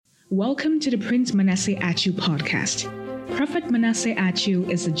Welcome to the Prince Manasseh Achu podcast. Prophet Manasseh Achu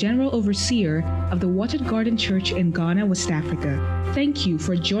is the General Overseer of the Watered Garden Church in Ghana, West Africa. Thank you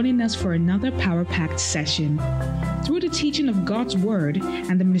for joining us for another power-packed session. Through the teaching of God's Word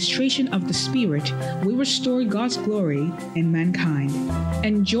and the ministration of the Spirit, we restore God's glory in mankind.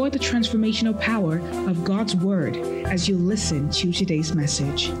 Enjoy the transformational power of God's Word as you listen to today's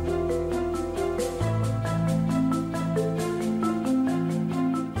message.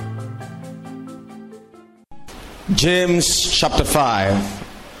 James chapter 5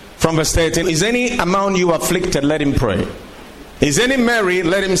 from verse 13. Is any among you afflicted? Let him pray. Is any merry?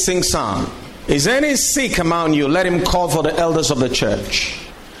 Let him sing psalm. Is any sick among you? Let him call for the elders of the church.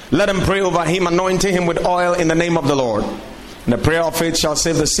 Let him pray over him, anointing him with oil in the name of the Lord. And the prayer of faith shall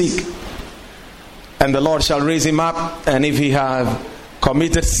save the sick, and the Lord shall raise him up. And if he have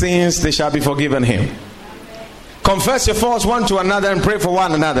committed sins, they shall be forgiven him. Confess your faults one to another and pray for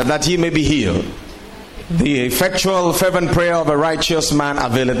one another, that ye may be healed. The effectual fervent prayer of a righteous man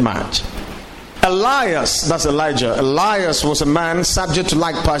availeth much. Elias, that's Elijah. Elias was a man subject to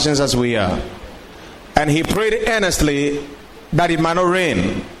like passions as we are. And he prayed earnestly that it might not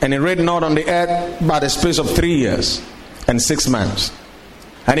rain. And it rained not on the earth by the space of 3 years and 6 months.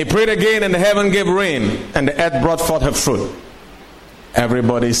 And he prayed again, and the heaven gave rain, and the earth brought forth her fruit.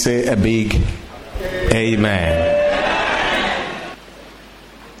 Everybody say a big amen.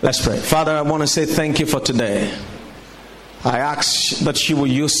 Let's pray. Father, I want to say thank you for today. I ask that you will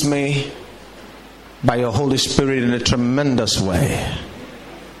use me by your Holy Spirit in a tremendous way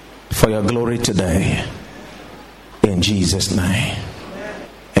for your glory today. In Jesus' name.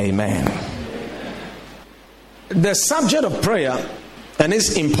 Amen. The subject of prayer and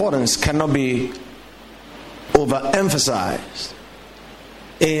its importance cannot be overemphasized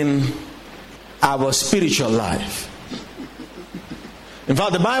in our spiritual life. In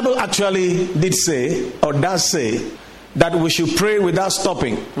fact, the Bible actually did say, or does say, that we should pray without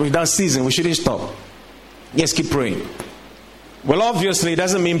stopping, without ceasing. We shouldn't stop. Just keep praying. Well, obviously, it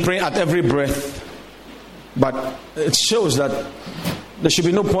doesn't mean praying at every breath, but it shows that there should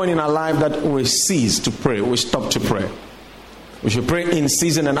be no point in our life that we cease to pray, we stop to pray. We should pray in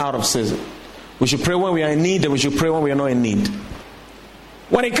season and out of season. We should pray when we are in need, and we should pray when we are not in need.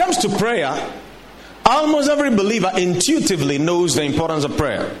 When it comes to prayer, almost every believer intuitively knows the importance of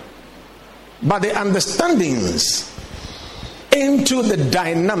prayer. But the understandings into the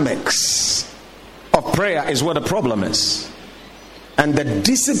dynamics of prayer is where the problem is. And the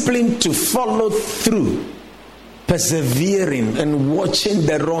discipline to follow through, persevering and watching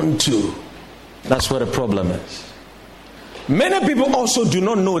the run to, that's where the problem is. Many people also do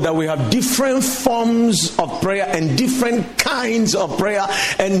not know that we have different forms of prayer and different kinds of prayer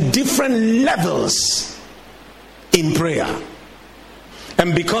and different levels in prayer.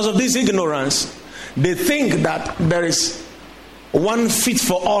 And because of this ignorance, they think that there is one fit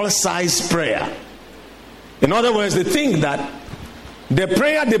for all size prayer. In other words, they think that the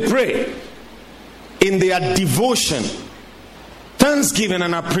prayer they pray in their devotion, thanksgiving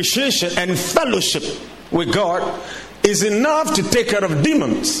and appreciation and fellowship with God is enough to take care of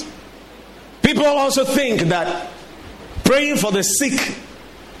demons. People also think that praying for the sick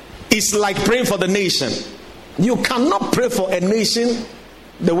is like praying for the nation. You cannot pray for a nation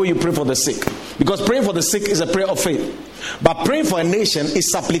the way you pray for the sick, because praying for the sick is a prayer of faith, but praying for a nation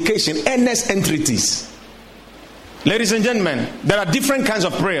is supplication, earnest entreaties. Ladies and gentlemen, there are different kinds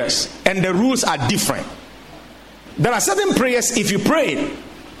of prayers, and the rules are different. There are certain prayers, if you pray it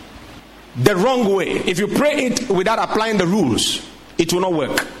the wrong way, if you pray it without applying the rules, it will not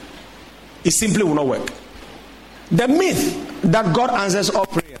work. It simply will not work. The myth that God answers all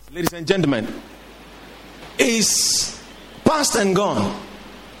prayers, ladies and gentlemen, is past and gone.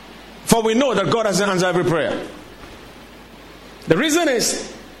 For we know that God doesn't answer every prayer. The reason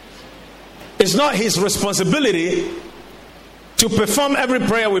is, it's not his responsibility to perform every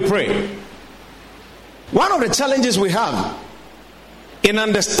prayer we pray. One of the challenges we have in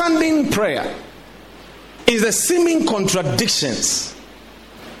understanding prayer is the seeming contradictions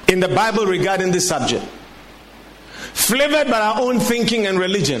in the Bible regarding this subject. Flavored by our own thinking and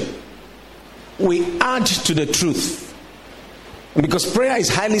religion, we add to the truth. And because prayer is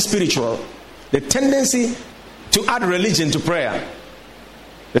highly spiritual, the tendency to add religion to prayer,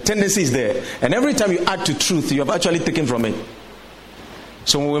 the tendency is there. And every time you add to truth, you have actually taken from it.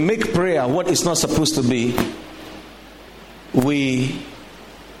 So when we make prayer what it's not supposed to be, we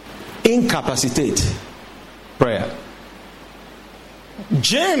incapacitate prayer.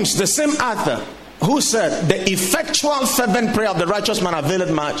 James, the same author who said the effectual fervent prayer of the righteous man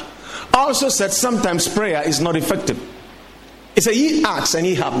availeth much, also said sometimes prayer is not effective. It says, ye ask and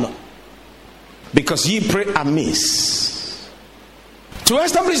ye have not, because ye pray amiss. To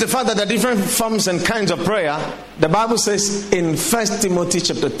establish the fact that there are different forms and kinds of prayer, the Bible says in 1 Timothy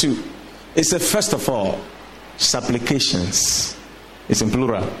chapter 2, it says, first of all, supplications. It's in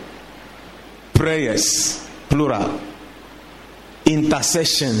plural. Prayers, plural.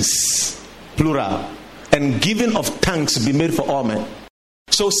 Intercessions, plural. And giving of thanks be made for all men.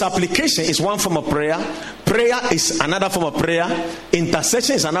 So supplication is one form of prayer. Prayer is another form of prayer.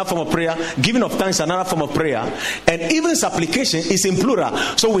 Intercession is another form of prayer. Giving of thanks is another form of prayer. And even supplication is in plural.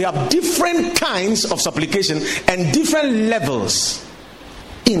 So we have different kinds of supplication and different levels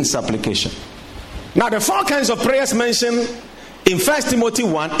in supplication. Now the 4 kinds of prayers mentioned in 1 Timothy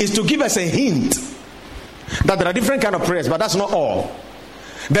 1 is to give us a hint that there are different kinds of prayers, but that's not all.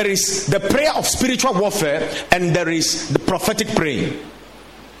 There is the prayer of spiritual warfare and there is the prophetic praying.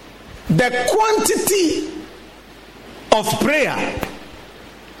 The quantity of prayer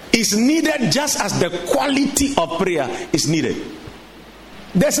is needed just as the quality of prayer is needed.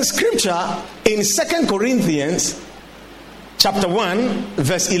 There's a scripture in 2 Corinthians chapter 1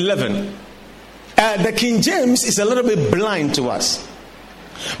 verse 11. The King James is a little bit blind to us,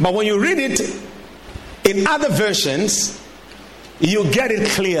 but when you read it in other versions, you get it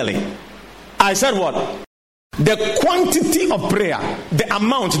clearly. I said what? The quantity of prayer, the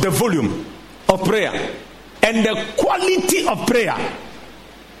amount, the volume of prayer, and the quality of prayer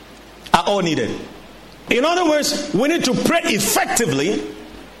are all needed. In other words, we need to pray effectively.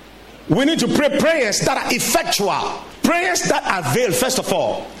 We need to pray prayers that are effectual, prayers that avail first of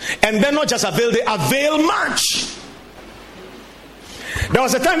all, and then not just avail, they avail much. There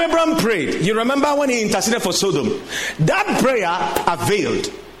was a time Abraham prayed. You remember when he interceded for Sodom? That prayer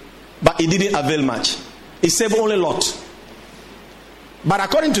availed, but it didn't avail much. It saved only Lot. But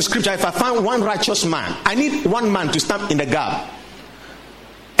according to scripture, if I find one righteous man, I need one man to stand in the gap.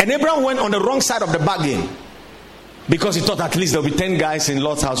 And Abraham went on the wrong side of the bargain because he thought at least there will be 10 guys in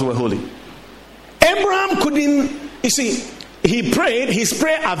Lot's house who were holy. Abraham couldn't, you see, he prayed, his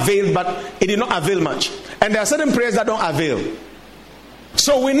prayer availed, but it did not avail much. And there are certain prayers that don't avail.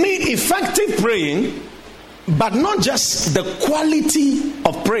 So we need effective praying, but not just the quality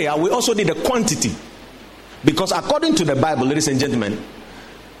of prayer, we also need the quantity. Because according to the Bible, ladies and gentlemen,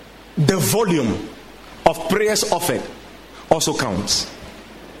 the volume of prayers offered also counts.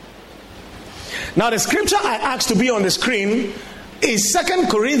 Now the scripture I asked to be on the screen is 2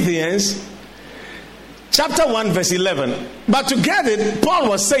 Corinthians chapter 1 verse 11. But to get it, Paul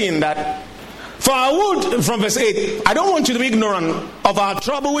was saying that, for I would, from verse 8, I don't want you to be ignorant of our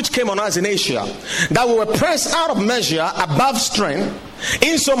trouble which came on us in Asia, that we were pressed out of measure above strength,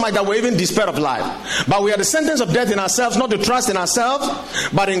 insomuch that we even despair of life. But we are the sentence of death in ourselves, not to trust in ourselves,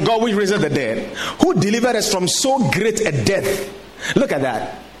 but in God which raises the dead, who delivered us from so great a death. Look at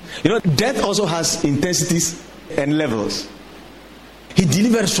that. You know, death also has intensities and levels. He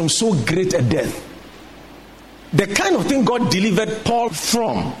delivered us from so great a death. The kind of thing God delivered Paul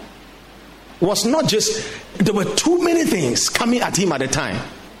from was not just, there were too many things coming at him at the time.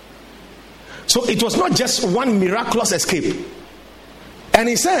 So it was not just one miraculous escape. And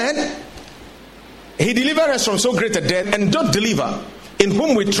he said, he delivered us from so great a death, and doth deliver, in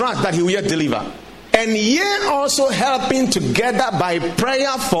whom we trust that he will yet deliver. And ye also helping together by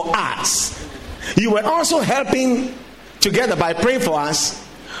prayer for us. You were also helping together by praying for us,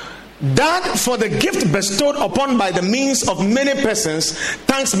 that for the gift bestowed upon by the means of many persons,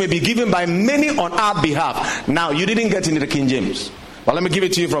 thanks may be given by many on our behalf. Now, you didn't get into the King James, but let me give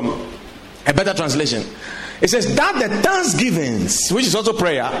it to you from a better translation. It says that the thanksgivings, which is also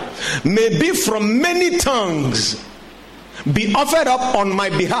prayer, may be from many tongues, be offered up on my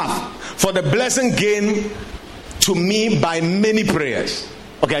behalf, for the blessing gained to me by many prayers.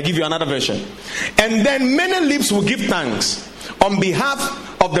 Okay, I'll give you another version. And then many lips will give thanks on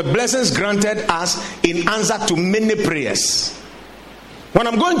behalf of the blessings granted us in answer to many prayers. When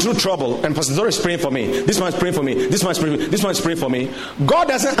I'm going through trouble and Pastor Doris is praying for me, this man is praying for me, this man is praying for me, this man is praying for me, God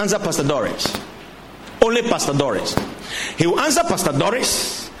doesn't answer Pastor Doris. Only Pastor Doris. He will answer Pastor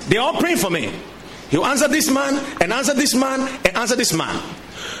Doris. They are all praying for me. He will answer this man and answer this man and answer this man.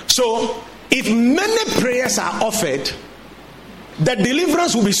 So if many prayers are offered, the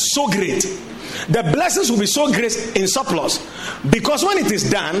deliverance will be so great, the blessings will be so great in surplus, because when it is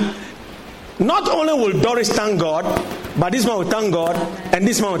done, not only will Doris thank God, but this man will thank God, and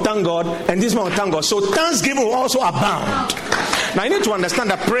this man will thank God, and this man will thank God. So thanksgiving will also abound. Now you need to understand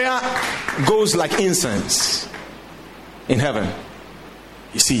that prayer goes like incense in heaven.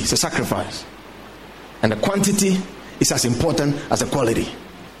 You see, it's a sacrifice, and the quantity is as important as the quality.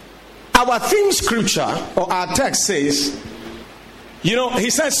 Our theme scripture or our text says You know, he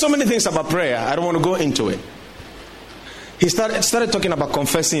said so many things about prayer. I don't want to go into it. He started talking about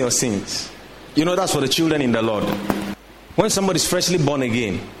confessing your sins. You know, that's for the children in the Lord. When somebody is freshly born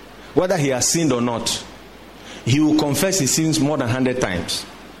again, whether he has sinned or not, he will confess his sins more than 100 times.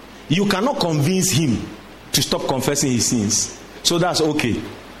 You cannot convince him to stop confessing his sins. So that's okay.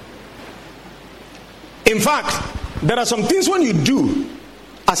 In fact, there are some things when you do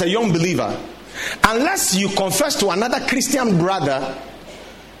as a young believer, unless you confess to another Christian brother,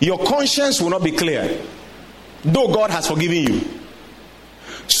 your conscience will not be clear, though God has forgiven you.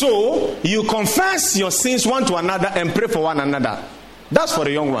 So you confess your sins one to another and pray for one another. That's for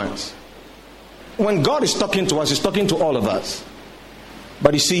the young ones. When God is talking to us, he's talking to all of us.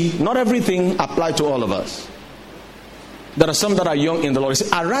 But you see, not everything applies to all of us. There are some that are young in the Lord. He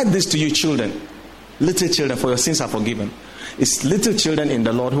said, I write this to you children, little children, for your sins are forgiven. It's little children in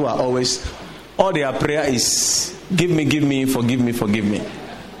the Lord who are always, all their prayer is, give me, forgive me.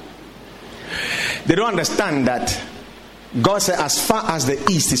 They don't understand that God said, as far as the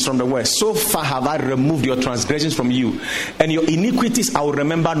east is from the west, so far have I removed your transgressions from you, and your iniquities I will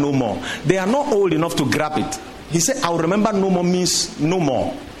remember no more. They are not old enough to grab it. He said, I will remember no more means no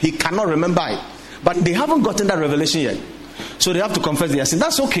more. He cannot remember it. But they haven't gotten that revelation yet. So they have to confess their sin.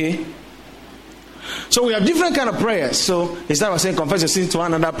 That's okay. So we have different kind of prayers. So instead of saying, confess your sins to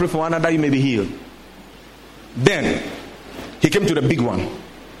one another, pray for one another, you may be healed. Then he came to the big one.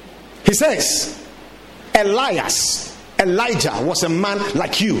 He says, Elijah was a man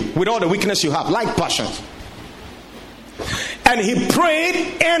like you, with all the weakness you have, like passions. And he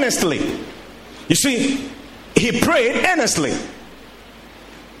prayed earnestly. You see, he prayed earnestly.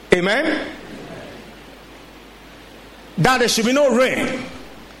 Amen. That there should be no rain.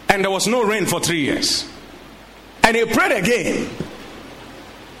 And there was no rain for 3 years. And he prayed again.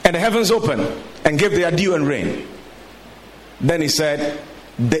 And the heavens opened and gave their dew and rain. Then he said,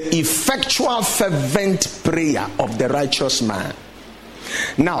 the effectual fervent prayer of the righteous man.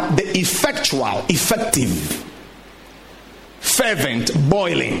 Now, the effective, fervent,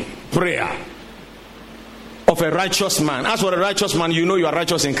 boiling prayer of a righteous man. As for a righteous man, you know you are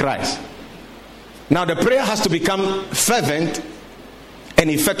righteous in Christ. Now the prayer has to become fervent and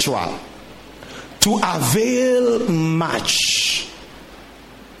effectual to avail much.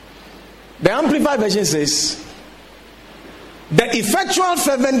 The Amplified Version says, the effectual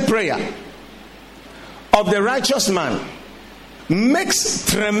fervent prayer of the righteous man makes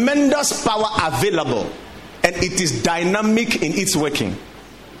tremendous power available, and it is dynamic in its working.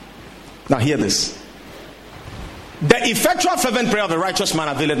 Now hear this. The effectual fervent prayer of the righteous man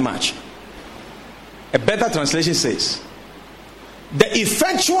availeth much. A better translation says, the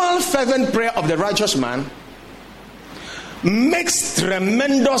effectual fervent prayer of the righteous man makes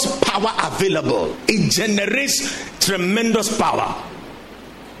tremendous power available. It generates tremendous power.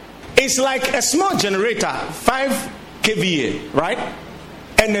 It's like a small generator, 5 kVA, right?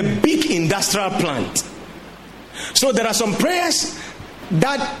 And a big industrial plant. So there are some prayers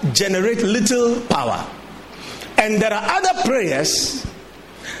that generate little power, and there are other prayers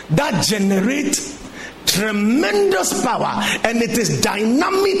that generate tremendous power, and it is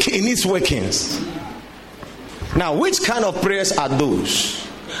dynamic in its workings. Now, which kind of prayers are those?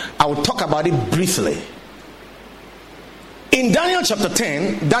 I will talk about it briefly. In Daniel chapter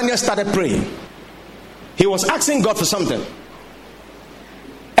 10, Daniel started praying. He was asking God for something,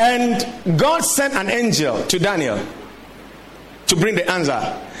 and God sent an angel to Daniel to bring the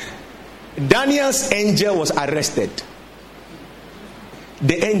answer. Daniel's angel was arrested.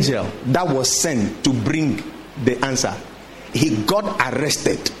 The angel that was sent to bring the answer, he got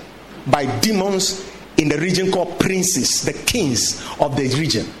arrested by demons in the region called princes, the kings of the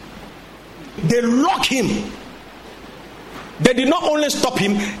region. They locked him. They did not only stop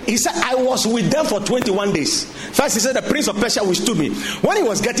him, he said, I was with them for 21 days. First he said, the prince of Persia withstood me. When he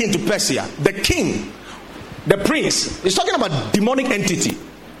was getting into Persia, the king, the prince, he's talking about demonic entity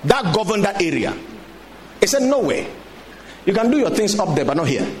that governed that area. He said, no way. You can do your things up there, but not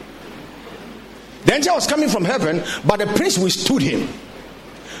here. The angel was coming from heaven, but the prince withstood him.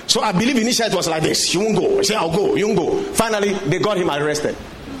 So I believe initially it was like this. You won't go. He said, I'll go. You won't go. Finally, they got him arrested.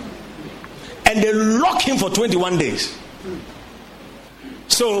 And they locked him for 21 days.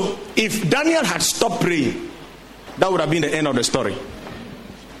 So if Daniel had stopped praying, that would have been the end of the story.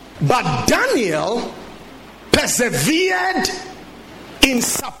 But Daniel persevered in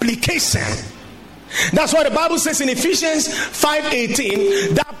supplication. That's why the Bible says in Ephesians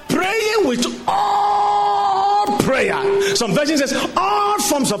 5:18 that praying with all prayer, some versions says all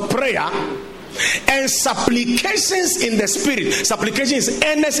forms of prayer and supplications in the spirit. Supplication is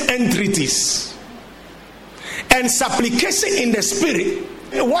earnest entreaties. and supplication in the spirit,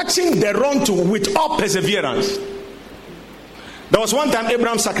 watching thereunto with all perseverance. There was one time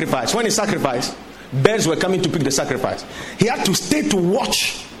Abraham sacrificed. When he sacrificed, birds were coming to pick the sacrifice. He had to stay to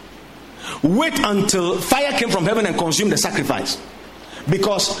watch, wait until fire came from heaven and consumed the sacrifice.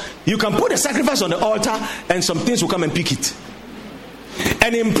 Because you can put the sacrifice on the altar and some things will come and pick it.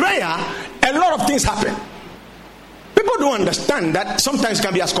 And in prayer, a lot of things happen. People don't understand that sometimes it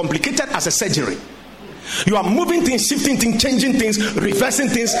can be as complicated as a surgery. You are moving things, shifting things, changing things, reversing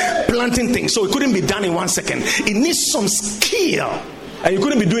things, planting things. So it couldn't be done in 1 second. It needs some skill. And you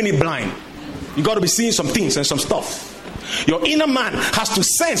couldn't be doing it blind. You got to be seeing some things and some stuff. Your inner man has to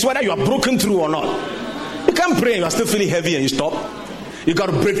sense whether you are broken through or not. You can't pray, you are still feeling heavy and you stop. You got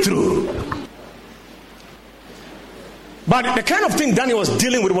to break through. But the kind of thing Daniel was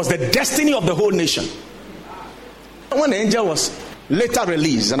dealing with was the destiny of the whole nation. When the angel was later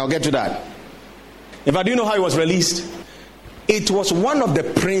released, and I'll get to that. In fact, do you know how he was released? It was one of the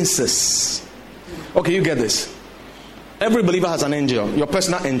princes. Okay, you get this. Every believer has an angel, your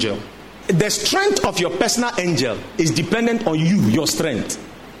personal angel. The strength of your personal angel is dependent on you, your strength,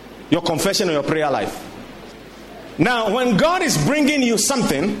 your confession, and your prayer life. Now, when God is bringing you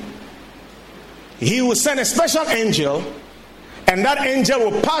something, He will send a special angel, and that angel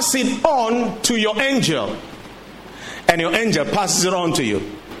will pass it on to your angel, and your angel passes it on to you.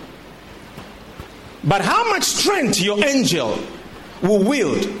 But how much strength your angel will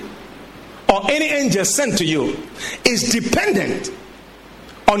wield, or any angel sent to you, is dependent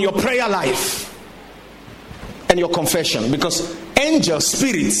on your prayer life and your confession. Because angel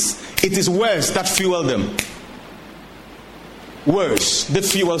spirits, it is words that fuel them. Words that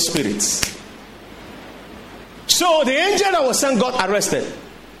fuel spirits. So the angel that was sent got arrested,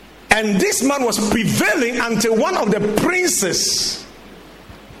 and this man was prevailing until one of the princes,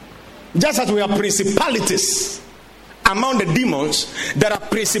 just as we have principalities among the demons, there are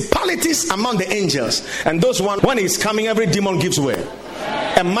principalities among the angels, and those one, when he's coming, every demon gives way,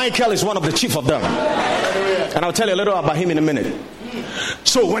 and Michael is one of the chief of them, and I'll tell you a little about him in a minute.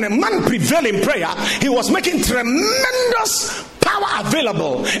 So when a man prevailed in prayer, he was making tremendous power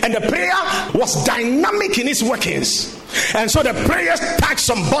available, and the prayer was dynamic in its workings. And so the prayers touch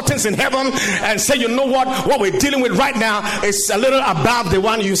some buttons in heaven and say, you know what we're dealing with right now is a little above the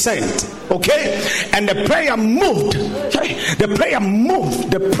one you sent. Okay? And the prayer moved. The prayer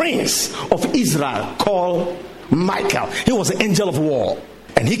moved the prince of Israel called Michael. He was an angel of war,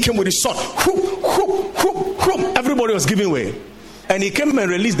 and he came with his sword. Everybody was giving way, and he came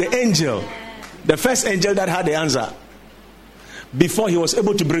and released the angel, the first angel that had the answer, before he was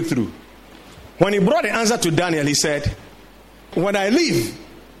able to break through. When he brought the answer to Daniel, he said, when I leave,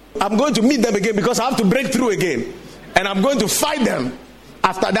 I'm going to meet them again, because I have to break through again, and I'm going to fight them.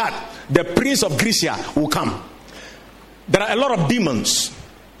 After that, the prince of Grecia will come. There are a lot of demons,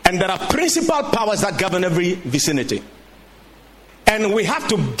 and there are principal powers that govern every vicinity, and we have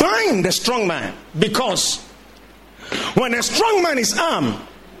to bind the strong man, because when a strong man is armed,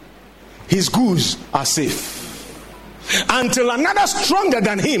 his goods are safe. Until another stronger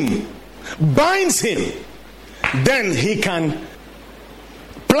than him binds him, then he can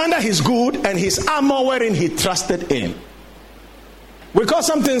plunder his good and his armor wherein he trusted in. We call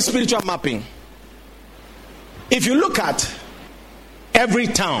something spiritual mapping. If you look at every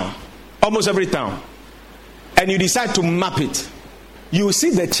town, almost every town, and you decide to map it, you will see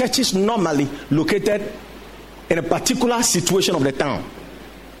the churches normally located in a particular situation of the town.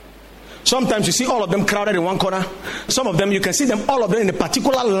 Sometimes you see all of them crowded in one corner. Some of them, you can see them, all of them in a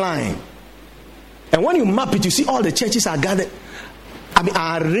particular line. And when you map it, you see all the churches are gathered,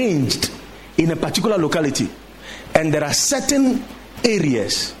 are arranged in a particular locality. And there are certain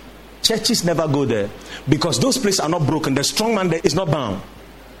areas, churches never go there, because those places are not broken. The strong man there is not bound.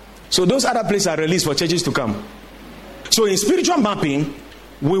 So those other places are released for churches to come. So in spiritual mapping,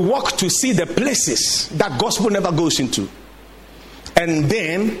 we walk to see the places that gospel never goes into. And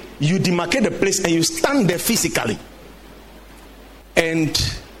then you demarcate the place and you stand there physically.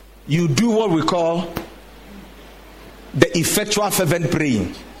 And you do what we call the effectual fervent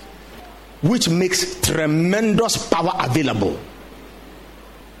praying, which makes tremendous power available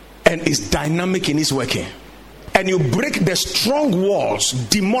and is dynamic in its working. And you break the strong walls,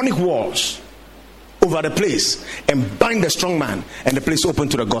 demonic walls over the place, and bind the strong man, and the place open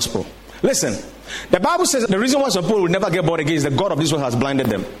to the gospel. Listen, the Bible says the reason why some people will never get born again is the God of this world has blinded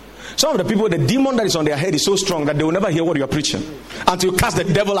them. Some of the people, the demon that is on their head is so strong that they will never hear what you are preaching until you cast the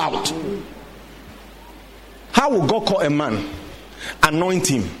devil out. How will God call a man, anoint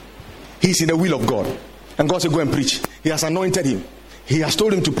him? He's in the will of God, and God said, go and preach. He has anointed him. He has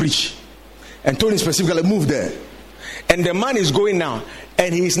told him to preach. and told him specifically, move there. And the man is going now,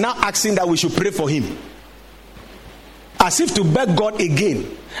 and he is now asking that we should pray for him, as if to beg God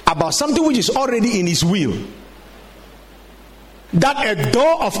again about something which is already in his will, that a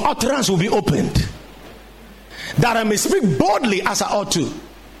door of utterance will be opened, that I may speak boldly as I ought to.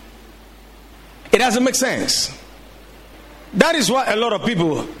 It doesn't make sense. That is why a lot of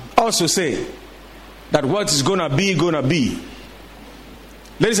people also say that what is gonna be, gonna be.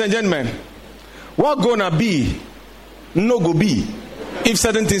 Ladies and gentlemen, what gonna be, no go be if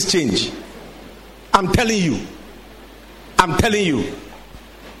certain things change. I'm telling you.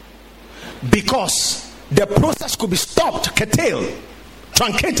 Because the process could be stopped, curtailed,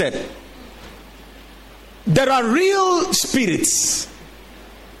 truncated. There are real spirits,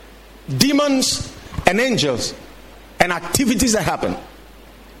 demons, and angels, and activities that happen.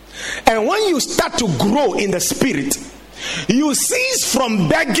 And when you start to grow in the spirit, you cease from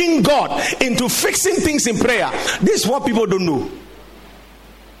begging God into fixing things in prayer. This is what people don't know.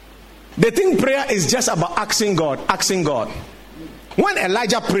 They think prayer is just about asking God. When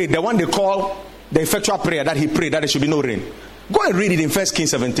Elijah prayed, the one they call the effectual prayer that he prayed, that there should be no rain. Go and read it in 1 Kings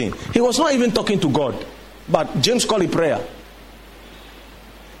 17. He was not even talking to God, but James called it prayer.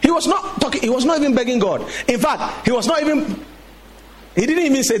 He was not talking, he was not even begging God. In fact, he didn't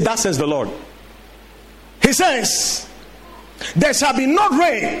even say, "Thus says the Lord." He says, "There shall be no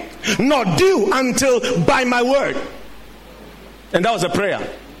rain nor dew until by my word." And that was a prayer.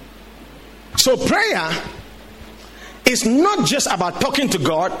 So prayer is not just about talking to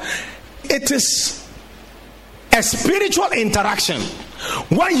God. It is a spiritual interaction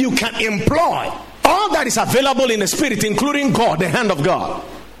where you can employ all that is available in the spirit, including God, the hand of God,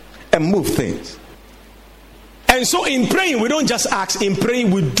 and move things. And so in praying, we don't just ask. In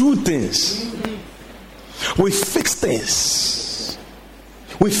praying, we do things. We fix things.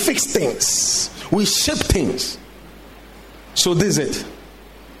 We shape things. So this is it.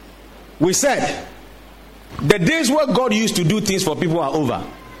 We said the days where God used to do things for people are over.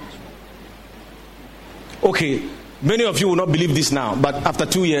 Okay, many of you will not believe this now, but after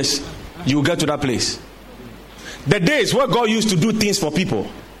 2 years, you will get to that place. The days where God used to do things for people,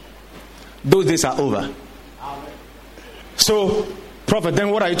 those days are over. So, prophet,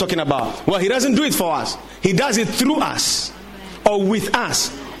 then what are you talking about? Well, he doesn't do it for us. He does it through us, or with us,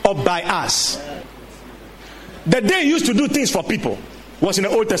 or by us. The day he used to do things for people was in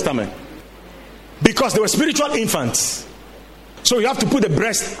the Old Testament, because they were spiritual infants. So you have to put the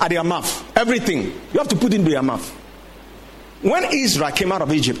breast at their mouth. Everything you have to put into their mouth. When Israel came out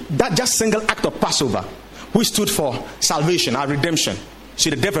of Egypt, that just single act of Passover, which stood for salvation, our redemption, see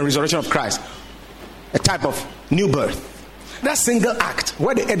the death and resurrection of Christ, a type of new birth. That single act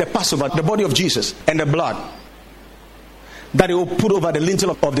where they ate the Passover, the body of Jesus and the blood that they will put over the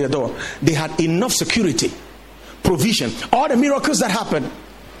lintel of their door, they had enough security, provision. All the miracles that happened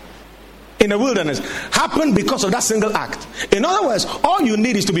in the wilderness happened because of that single act. In other words, all you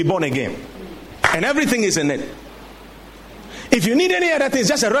need is to be born again, and everything is in it. If you need any other thing, it's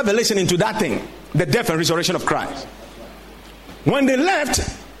just a revelation into that thing, the death and resurrection of Christ. When they left,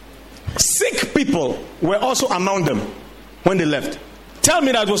 sick people were also among them. When they left, tell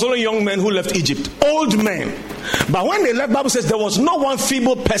me that it was only young men who left Egypt, old men. But when they left, the Bible says there was no one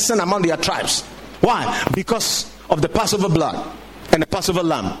feeble person among their tribes. Why? Because of the Passover blood and the Passover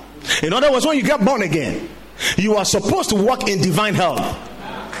lamb. In other words, when you get born again, you are supposed to walk in divine health.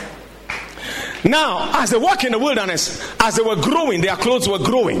 Now, as they walk in the wilderness, as they were growing, their clothes were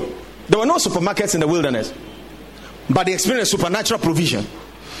growing. There were no supermarkets in the wilderness, but they experienced supernatural provision.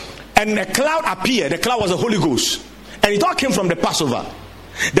 And a cloud appeared. The cloud was the Holy Ghost, and it all came from the Passover.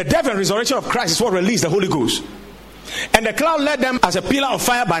 The death and resurrection of Christ is what released the Holy Ghost. And the cloud led them as a pillar of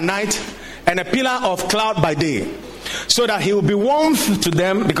fire by night and a pillar of cloud by day, so that he will be warmth to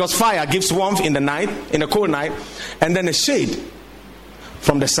them, because fire gives warmth in the night, in a cold night, and then a shade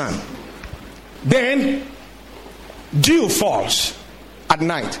from the sun. Then dew falls at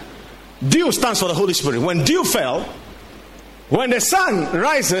night. Dew stands for the Holy Spirit. When dew fell, when the sun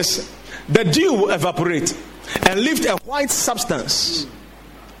rises, the dew will evaporate and leave a white substance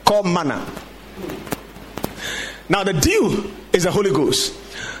called manna. Now the dew is the Holy Ghost.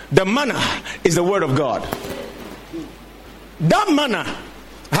 The manna is the Word of God. That manna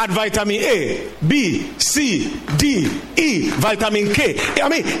had vitamin A, B, C, D, E, vitamin K. I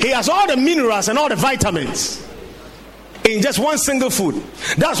mean, he has all the minerals and all the vitamins in just one single food.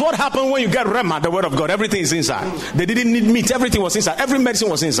 That's what happened when you get Rhema, the Word of God. Everything is inside. They didn't need meat. Everything was inside. Every medicine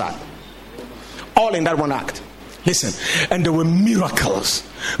was inside. All in that one act. Listen, and there were miracles.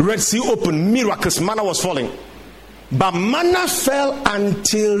 Red Sea opened, miracles. Manna was falling. But manna fell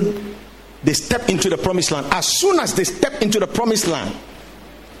until they step into the promised land. As soon as they step into the promised land,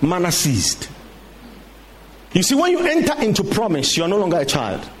 manna ceased. You see, when you enter into promise, you are no longer a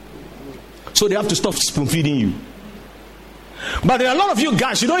child. So they have to stop spoon feeding you. But there are a lot of you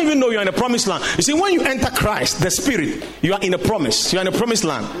guys, you don't even know you're in a promised land. You see, when you enter Christ, the Spirit, you are in a promise. You are in a promised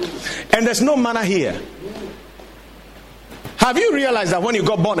land. And there's no manna here. Have you realized that when you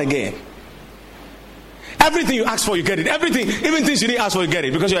got born again, everything you ask for, you get it. Everything, even things you didn't ask for, you get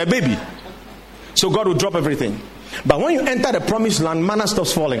it, because you're a baby. So God will drop everything. But when you enter the promised land, manna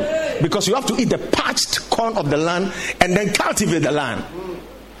stops falling, because you have to eat the parched corn of the land and then cultivate the land.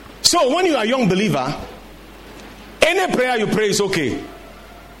 So when you are a young believer, any prayer you pray is okay.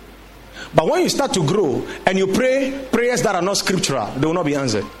 But when you start to grow and you pray prayers that are not scriptural, they will not be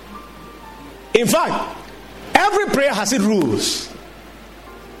answered. In fact, every prayer has its rules.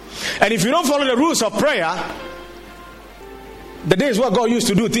 And if you don't follow the rules of prayer, the days where God used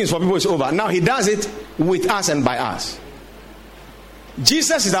to do things for people is over. Now he does it with us and by us.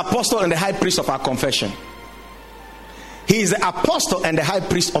 Jesus is the apostle and the high priest of our confession. He is the apostle and the high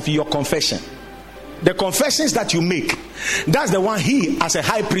priest of your confession. The confessions that you make, that's the one he as a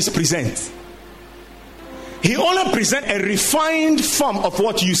high priest presents. He only presents a refined form of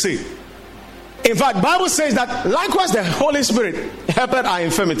what you say. In fact, Bible says that likewise the Holy Spirit helpeth our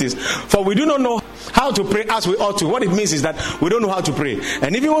infirmities, for we do not know how to pray as we ought to. What it means is that we don't know how to pray.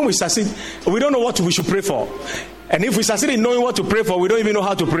 And even when we succeed, we don't know what we should pray for. And if we succeed in knowing what to pray for, we don't even know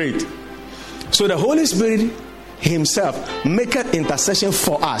how to pray it. So the Holy Spirit himself maketh intercession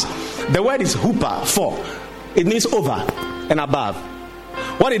for us. The word is hooper, for. It means over and above.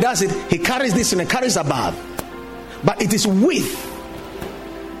 What he does is he carries this and he carries above. But it is with.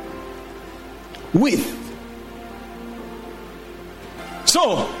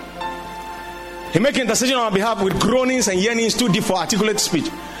 So he makes intercession on our behalf with groanings and yearnings too deep for articulate speech.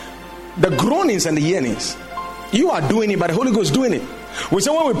 The groanings and the yearnings, you are doing it, but the Holy Ghost is doing it. We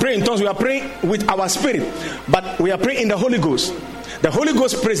say when we pray in tongues, we are praying with our spirit, but we are praying in the Holy Ghost. The Holy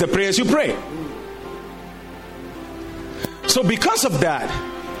Ghost prays the prayers you pray. So because of that,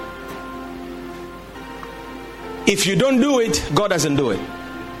 if you don't do it, God doesn't do it.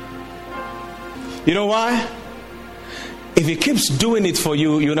 You know why? If he keeps doing it for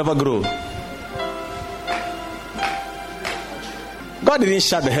you, you'll never grow. God didn't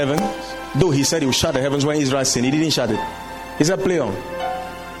shut the heavens, though he said he would shut the heavens when Israel sinned. He didn't shut it. He said play on.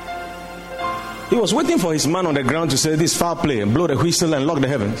 He was waiting for his man on the ground to say this foul play and blow the whistle and lock the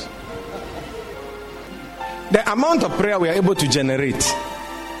heavens. The amount of prayer we are able to generate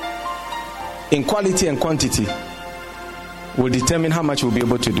in quality and quantity will determine how much we'll be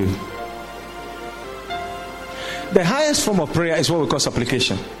able to do. The highest form of prayer is what we call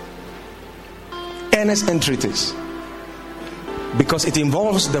supplication, earnest entreaties, because it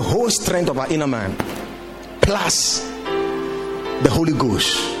involves the whole strength of our inner man plus the Holy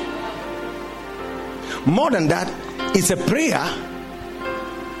Ghost. More than that, it's a prayer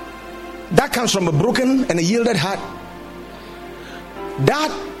that comes from a broken and a yielded heart.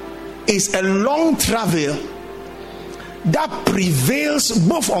 That is a long travel that prevails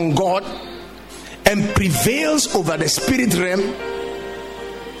both on God and prevails over the spirit realm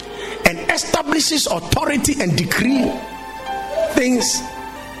and establishes authority and decree things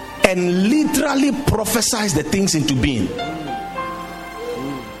and literally prophesies the things into being.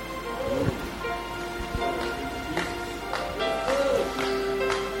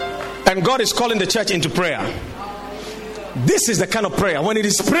 And God is calling the church into prayer. This is the kind of prayer when it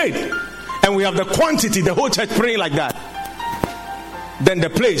is prayed and we have the quantity, the whole church praying like that, then the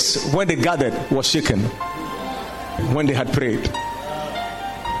place where they gathered was shaken when they had prayed.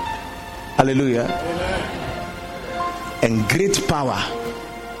 Hallelujah. And great power,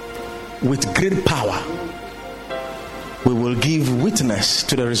 with great power, we will give witness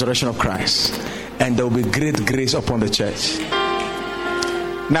to the resurrection of Christ, and there will be great grace upon the church.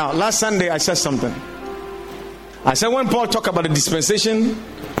 Now, last Sunday I said something. I said when Paul talked about the dispensation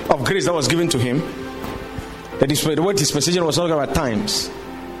of grace that was given to him, the word dispensation was talking about times,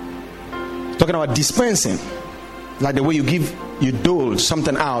 talking about dispensing, like the way you dole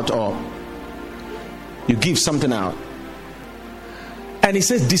something out, or you give something out. And he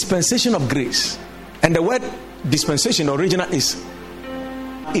says dispensation of grace, and the word dispensation original is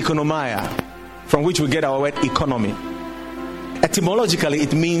economia, from which we get our word economy. Etymologically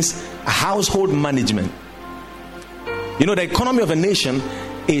it means household management. You know, the economy of a nation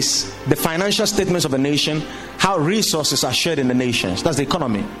is the financial statements of a nation, how resources are shared in the nations. That's the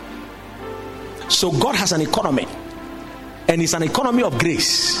economy. So God has an economy, and it's an economy of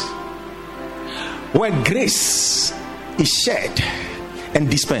grace, where grace is shared and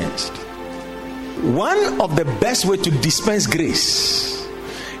dispensed. one of the best way to dispense grace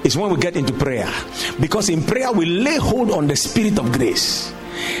is when we get into prayer, because in prayer we lay hold on the spirit of grace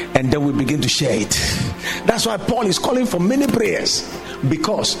and then we begin to share it. That's why Paul is calling for many prayers,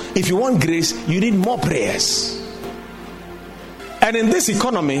 because if you want grace, you need more prayers. And in this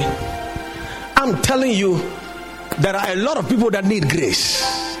economy, I'm telling you, there are a lot of people that need grace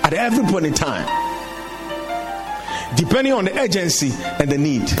at every point in time, depending on the urgency and the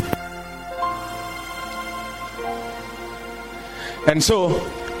need. And so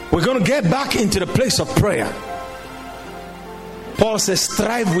we're going to get back into the place of prayer. Paul says,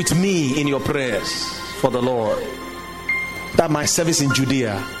 strive with me in your prayers for the Lord, that my service in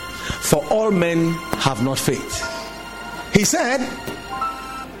Judea, for all men have not faith. He said,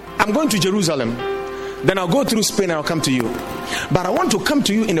 I'm going to Jerusalem, then I'll go through Spain and I'll come to you. But I want to come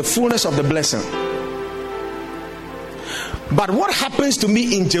to you in the fullness of the blessing. But what happens to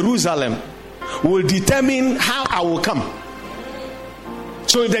me in Jerusalem will determine how I will come.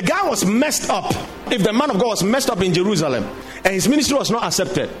 So if the guy was messed up, if the man of God was messed up in Jerusalem and his ministry was not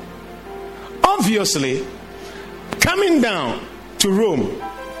accepted, obviously coming down to Rome,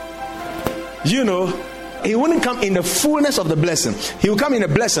 he wouldn't come in the fullness of the blessing. He will come in the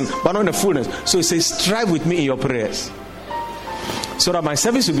blessing, but not in the fullness. So he says, strive with me in your prayers, so that my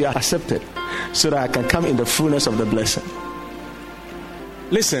service will be accepted, so that I can come in the fullness of the blessing.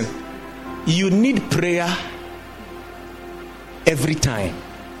 Listen, you need prayer every time,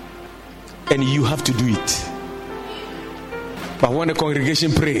 and you have to do it. But when the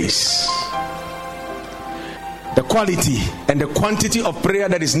congregation prays, the quality and the quantity of prayer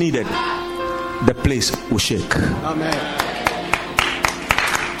that is needed, the place will shake. Amen.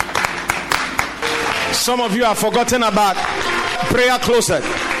 Some of you have forgotten about prayer closet.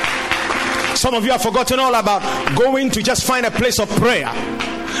 Some of you have forgotten all about going to just find a place of prayer.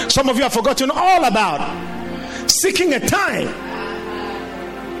 Some of you have forgotten all about seeking a time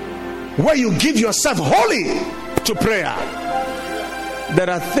where you give yourself wholly to prayer. There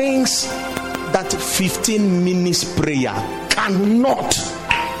are things that 15 minutes prayer cannot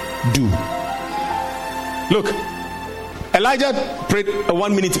do. Look, Elijah prayed a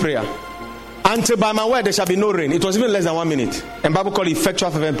 1 minute prayer. Until by my word there shall be no rain. It was even less than 1 minute. And Bible called it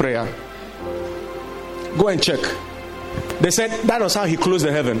effectual fervent prayer. Go and check. They said that was how he closed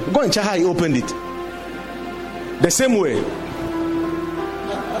the heaven. Go and check how he opened it. The same way.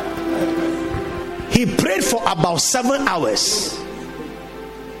 He prayed for about 7 hours.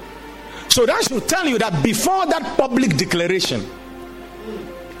 So that should tell you that before that public declaration,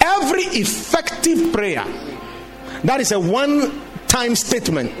 every effective prayer, that is a one-time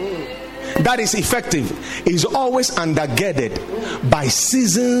statement, that is effective, is always undergirded by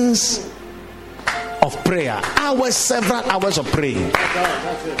seasons of prayer. Several hours of praying.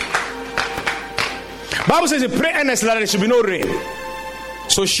 Bible says if pray earnestly that there should be no rain.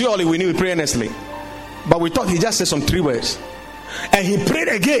 So surely we need to pray earnestly. But we thought he just said some 3 words. And he prayed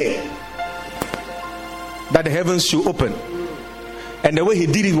again that the heavens should open. And the way he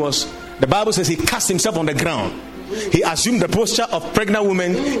did it was, the Bible says he cast himself on the ground. He assumed the posture of pregnant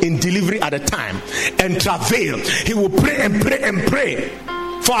women in delivery at a time and travail. He will pray and pray and pray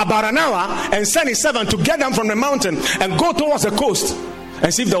for about an hour and send his servant to get down from the mountain and go towards the coast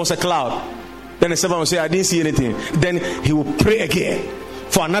and see if there was a cloud. Then the servant will say, I didn't see anything. Then he will pray again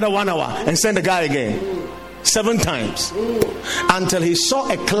for another 1 hour and send the guy again 7 times until he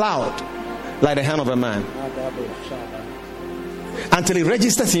saw a cloud like the hand of a man, until it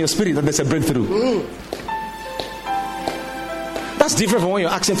registers in your spirit that there's a breakthrough. That's different from when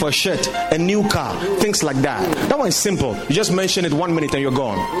you're asking for a shirt, a new car, things like that. That one is simple. You just mention it 1 minute and you're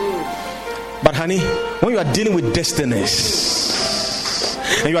gone. But honey, when you are dealing with destinies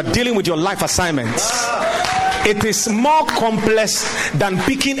and you are dealing with your life assignments, it is more complex than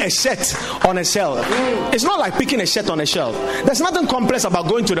picking a shirt on a shelf. It's not like picking a shirt on a shelf. There's nothing complex about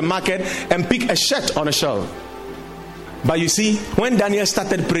going to the market and pick a shirt on a shelf. But you see, when Daniel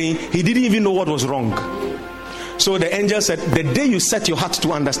started praying, he didn't even know what was wrong. So the angel said, the day you set your heart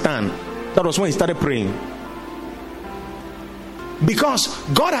to understand, that was when he started praying. Because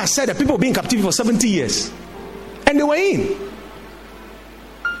God has said that people will be in captivity for 70 years. And they were in.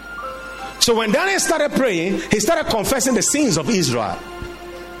 So when Daniel started praying, he started confessing the sins of Israel.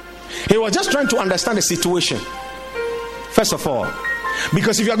 He was just trying to understand the situation, first of all.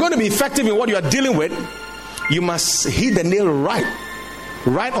 Because if you are going to be effective in what you are dealing with, you must hit the nail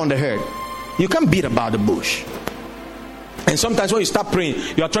right on the head. You can't beat about the bush. And sometimes when you start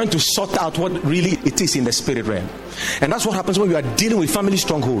praying, you are trying to sort out what really it is in the spirit realm. And that's what happens when you are dealing with family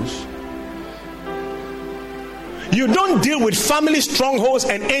strongholds. You don't deal with family strongholds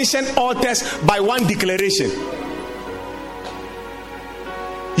and ancient altars by one declaration.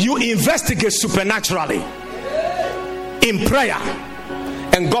 You investigate supernaturally in prayer,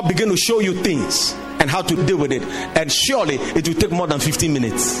 and God begin to show you things and how to deal with it. And surely it will take more than 15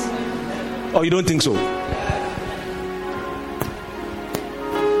 minutes. Or you don't think so?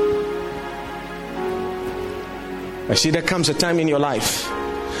 I see there comes a time in your life,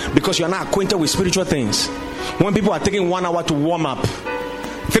 because you are not acquainted with spiritual things, when people are taking 1 hour to warm up,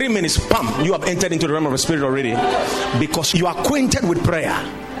 3 minutes, bam, you have entered into the realm of the spirit already, because you are acquainted with prayer,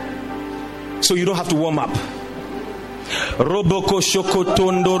 so you don't have to warm up. Roboko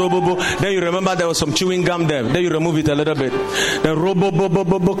shokotondo robobo. Then you remember there was some chewing gum there. Then you remove it a little bit. Then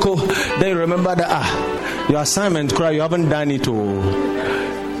roboboboboko. Then you remember that your assignment, cry, you haven't done it.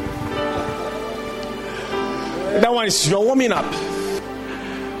 That one is you're warming up.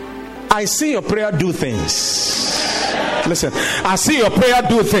 I see your prayer do things. Listen, I see your prayer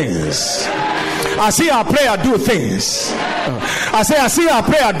do things. I see our prayer do things. I see our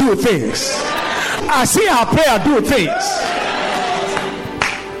prayer do things. I see our prayer do things.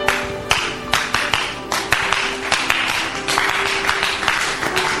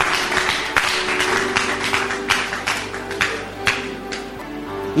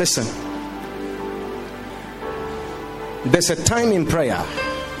 Listen, there's a time in prayer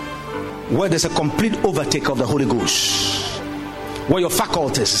where there's a complete overtake of the Holy Ghost, where your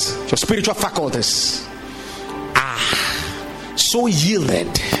faculties, your spiritual faculties, are so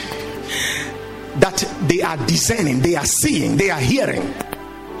yielded that they are discerning, they are seeing, they are hearing,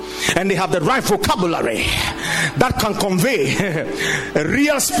 and they have the right vocabulary that can convey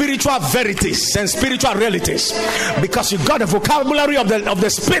real spiritual verities and spiritual realities, because you got the vocabulary of the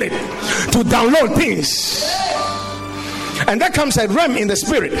spirit to download things. And there comes a realm in the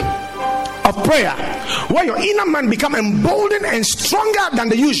spirit of prayer where your inner man become emboldened and stronger than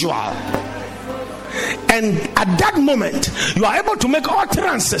the usual. And at that moment, you are able to make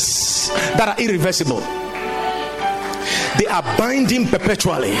utterances that are irreversible. They are binding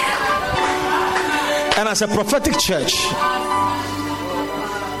perpetually. And as a prophetic church,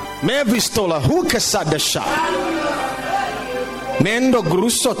 me vistola who kesadesha mendo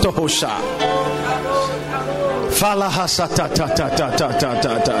gruso tohosha fala hasata ta ta ta ta ta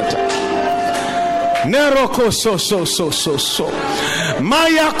ta ta Neroko so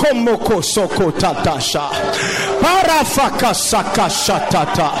Maya komoko soko tatasha Parafaka saka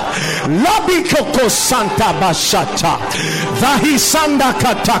shatata Labikoko santa bashata Vahisanda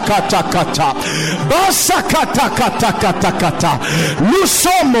katakata Basa katakata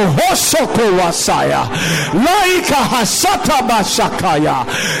Lusomo hosoko wasaya Laika hasata bashakaya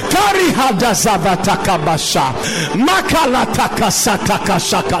Kari hadazavataka basha Makalataka sataka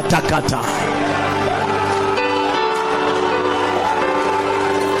shakatakata.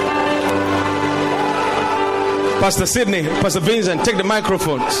 Pastor Sidney, Pastor Vincent, take the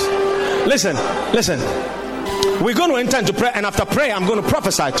microphones. Listen. We're going to enter into prayer, and after prayer, I'm going to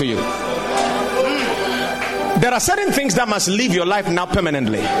prophesy to you. There are certain things that must leave your life now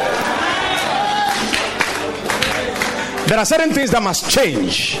permanently. There are certain things that must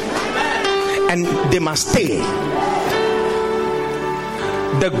change, and they must stay.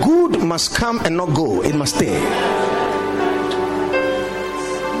 The good must come and not go, it must stay.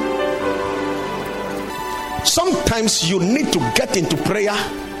 Sometimes you need to get into prayer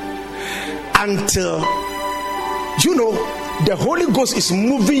until you know the Holy Ghost is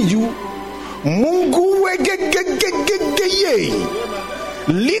moving you.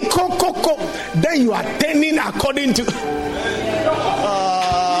 Then you are turning according to.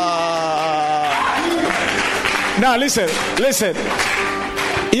 Now listen.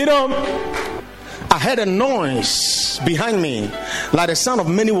 You know, I heard a noise behind me like the sound of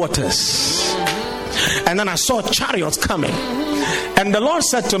many waters. And then I saw chariots coming. And the Lord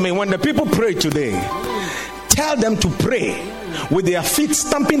said to me, when the people pray today, tell them to pray with their feet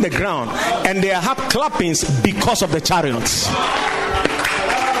stamping the ground and their heart clappings because of the chariots.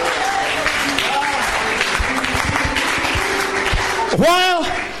 While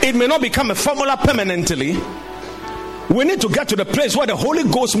it may not become a formula permanently, we need to get to the place where the Holy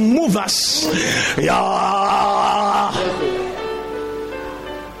Ghost moves us. Yeah.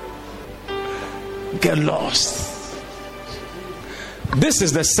 Get lost. This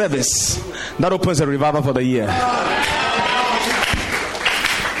is the service that opens a revival for the year.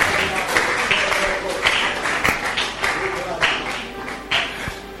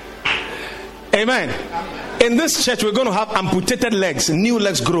 Amen. In this church, we're going to have amputated legs, new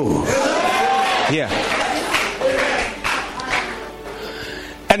legs grow. Yeah.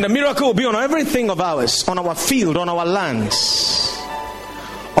 And the miracle will be on everything of ours, on our field, on our lands,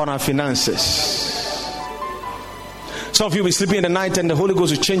 on our finances. Some of you will be sleeping in the night and the Holy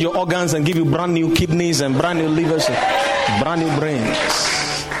Ghost will change your organs and give you brand new kidneys and brand new livers and brand new brains.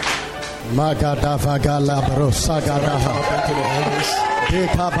 Look at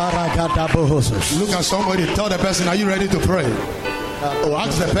somebody, tell the person, are you ready to pray? Or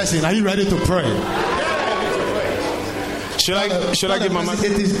ask the person, are you ready to pray? Should I give my mind?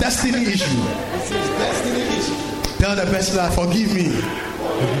 It is destiny issue. Tell the person, forgive me,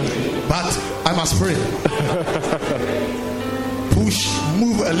 but I must pray.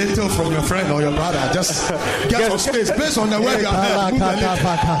 Move a little from your friend or your brother. Just get some space based on the word you have heard.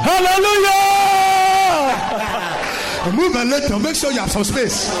 Hallelujah! Move a little. Make sure you have some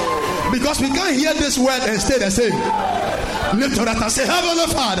space, because we can't hear this word and stay the same. Lift your hand and say, Heavenly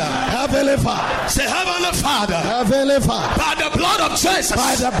Father. Heavenly Father. Say, Heavenly Father. Heavenly Father. By the blood of Jesus.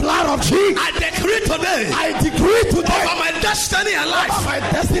 By the blood of Jesus. I decree today. Over my destiny and life. Over my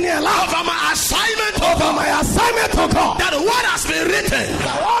destiny and life. Over my assignment. Over my assignment, oh God. That what has been written.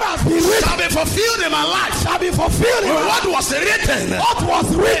 Shall be fulfilled in my life. Shall be fulfilled in my life. What was written.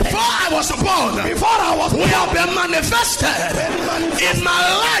 Before I was born. Will be manifested. In my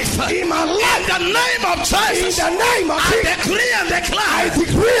life. In the name of Jesus. In the name of Jesus. I decree and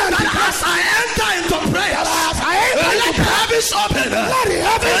declare that as I enter into prayer, let the heavens open.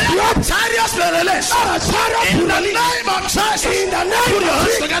 Let chariots be released. In the name of Jesus. Put your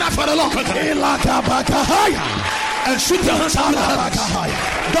hands together for the Lord. And shoot your hands out of the heavens.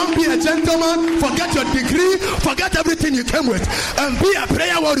 Don't be a gentleman. Forget your degree. Forget everything you came with. And be a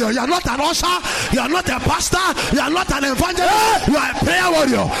prayer warrior. You are not an usher. You are not a pastor. You are not an evangelist. You are a prayer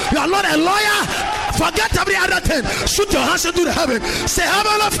warrior. You are not a lawyer. Forget every other thing. Shoot your hands into the heaven. Say,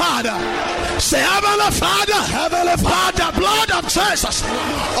 Heavenly Father. Say, Heavenly Father. Heavenly Father, the blood of Jesus.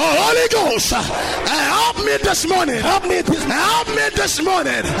 Oh, Holy Ghost. Help me this morning. Help me this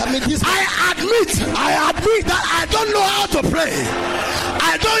morning. I admit that I don't know how to pray.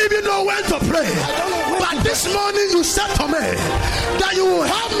 I don't even know when to pray. But this morning you said to me that you will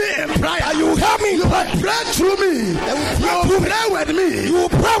help me in prayer. You will help me. You will pray through me. You will pray with me. You will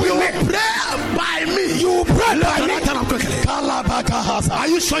pray with me. You will pray by me. You will pray by me. Are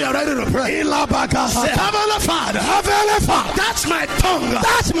you sure you're ready to pray? Say, Heavenly Father. Heavenly Father. That's my tongue.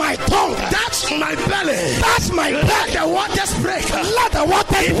 That's my tongue. That's my belly. That's my belly. Let the waters break. Let the waters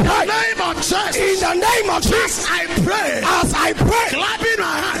break. In the name of Jesus. In the name of Jesus. As I pray. Clapping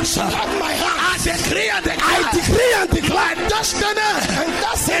my hands. My hands. I decree and declare. Destiny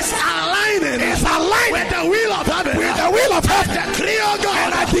is aligning. With the will of heaven. With the will of heaven. I decree, oh God.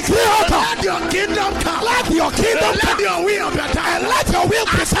 And I decree, oh God. Let your kingdom come. Let your kingdom come. Let your will be done. And let your will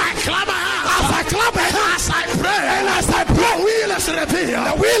be done. As I clap my hands. As I clap my hands. As I pray. And as I pray. The will is revealed.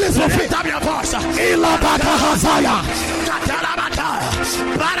 The will is revealed. Lift up your voice. Ilabakahasaya. Katalabataya.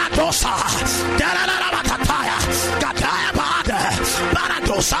 Baradosa. Dalalalabataya. Kataya Bada.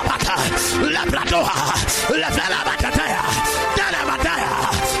 Baradosa Bata. Lebradoha. Levelabataya. Dalabataya.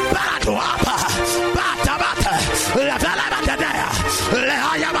 Baradoapa. Batabata. Levelabataya.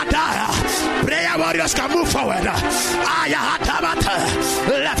 Lehayabataya. Prayer warriors can move forward. Ayahatabata.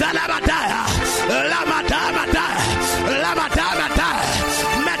 Levelabataya. Lamatabata. Lamatabata.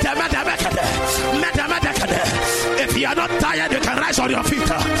 If you are not tired, you can rise on your feet.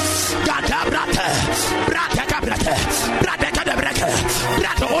 Gata brate, brate cabrate, brate cadebreke,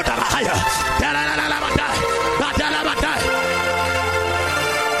 brate oda bahaya. Dalalalabata, badalabata.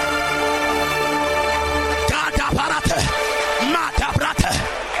 Gata parate, mata brate,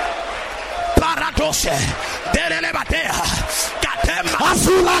 paradose, delelebatea, katema.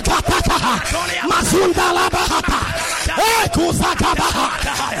 Asula kataka, masunda labahata, ekusakabaha,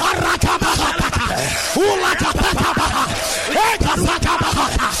 arakabaha. Ula kapata, ekasakabaha,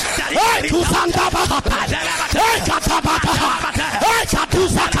 ekusandabaha, ekatabata,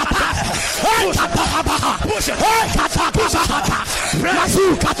 ekatusakata, ekatabaha, ekatabaha,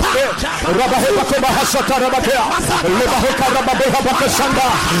 Razukata, Rabaheba Kobahasata Rabakea, Libahoka Rababeha Bakasanda,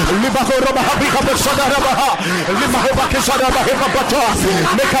 Libaho Rabahabika Basada Rabaha, Limahoba Kisada Baheba Bata,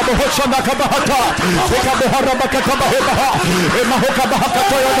 Mekabohosana Kabahata, Mekaboharabaka Kabahebaha, Emahoka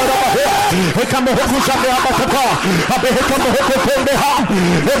Bahakatoya Rabahe, Ekamohokusa Abakata, Abehekamohoko Pondeha,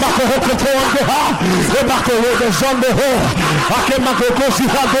 Emakohoko Pondeha, Emako Zondeho, Akemako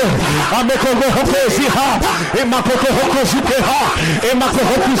Kosihade, Ameko Hokosiha, Emako Hokositeha, Emako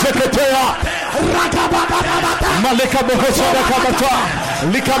Hokuseketea, Maleka Bohosada Kabata,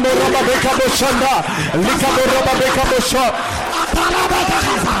 Likamo Rababeka Boshanda, Likamo Rababeka Bosha,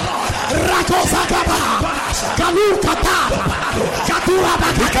 Rakosakaba, Kalukata, Katura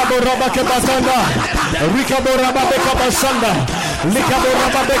Baka, Likaboraba Kebatanda, Rikaboraba Bekabasanda,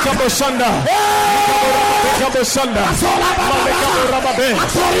 Likaboraba Bekabasanda, Bekabasanda, Malikaboraba Be,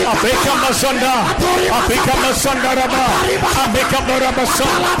 Abekamasanda, Abekamasanda Raba, Abekaboraba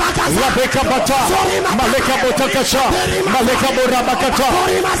Sanda, Labekabata, Malikabotakasha, Malikaboraba Kata,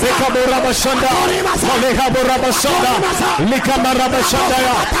 Bekaboraba Sanda, Malikaboraba Sanda, Likamaraba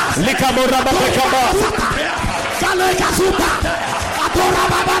Sandaya, Likaboraba Bekaba.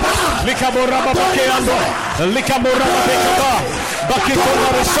 Likaboraba Bakeando, Likaboraba Bekaba,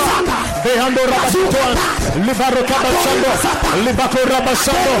 Bakikorabasa, Behando Rabasuan, Libarokabasando,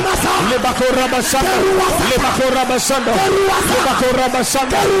 Libakorabasando, Libakorabasando, Libakorabasando,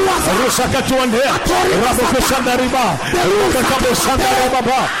 Libakorabasando, Rusakatuande, Rabokosanda Riba, Rukakabosanda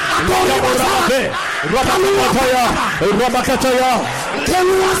Rababa, Likaborabe, Rabakataya, Rabakataya,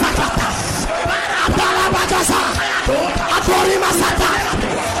 Atori Masata,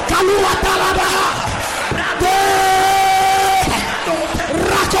 Kalua Talabaha,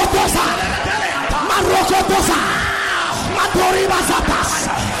 Rakotosa, Marokotosa, Matori Masatas,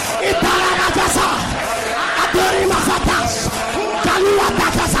 Italabakasa, Atori Masatas, Kalua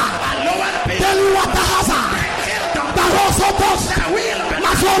Takasa, Telua Takasa, Tarosotos,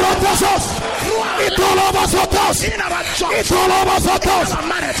 Masorotosos, Itolobosotos, Itolobosotos,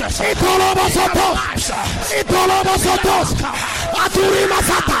 Itolobosotos, Itolobosotos, Aturi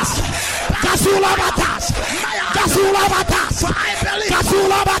Masatas, Kasulabatas, Kasulabatas,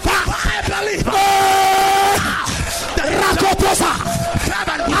 Kasulabatas, Rakotosa,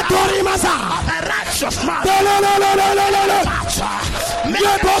 Atori Masa,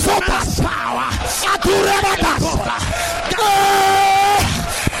 Yebosotas, Aturabatas,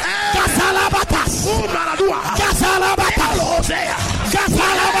 Kasalabatas, Kasalabatas,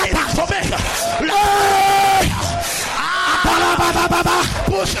 Kasalabatas, Atalababa,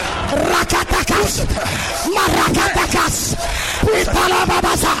 Rakatakas, Marakatakas,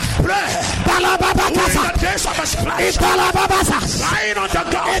 Italababasa, Talababakasa, Italababasas,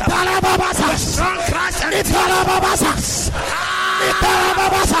 Italababasas, Italababasas,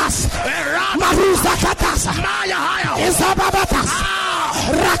 Italababasas, Marusakatas, Isababatas,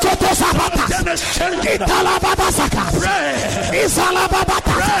 Rakotosabatas, Italababasakas,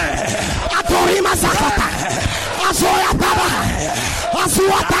 Isalababatas, Atorimasakata, Asoyataba,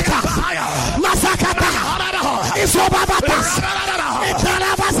 Asuataka, Masakata, Isobabatas,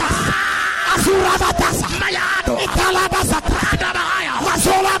 Italabasas, Asurabatas, Italabasata,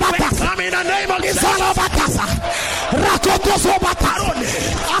 Masolabatas, Isalabatas, Rakotosobatas,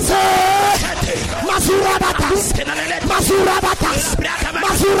 Masurabatas, Masurabatas,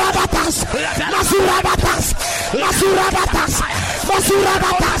 Masurabatas, Masurabatas, Masurabatas,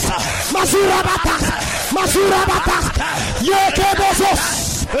 Masurabatas, Masurabatas, Masurabatas, Yekebosos,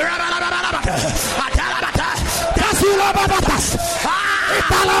 Kasulababatas,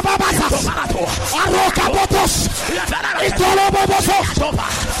 Italababasas, Arokabotos, Itolobobosos,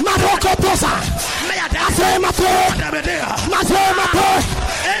 Marokotosa, Asemate, Masemate,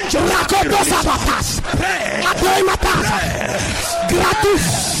 Rakotosabatas, Atematas, Gratus,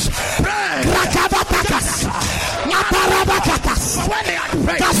 Rakabatakas, Matarabakatas,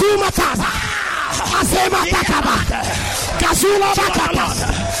 Kazumatas, Asematakaba, Kasulabakatas,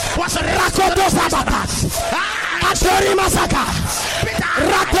 Rakotosabatas, Aterimasaka,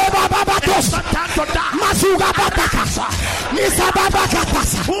 Rakobababatos, Masugabatakas, Misababakatas,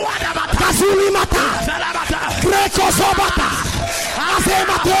 Kasulimata, Grekosobata,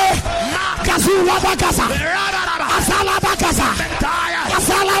 Asemate, Kasulabakasa, Asalabakasa,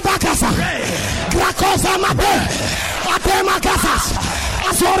 Asalabakasa, Grakosamate, Atemakasas,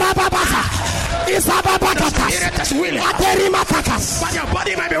 Asorababasa, Isababakatas, Aterimatakas. But your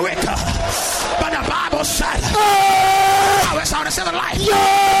body may be weak. But the Bible said, I sound the seven life. In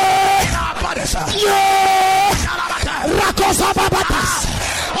our bodies. Rakosababatas,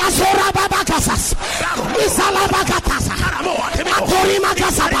 Asorababakasas, Isalabakatas,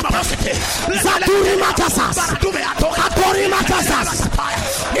 Atorimakasas, Zaturimakasas, Atorimakasas,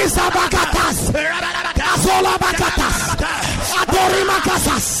 Isabakatas, Asolabakatas,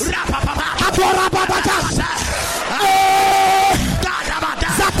 Atorimakasas, Atorababakas,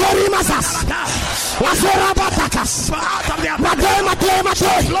 Zatorimasas, Asorabatakas, Mate,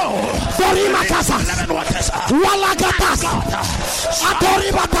 Torimakasas, Walagatas,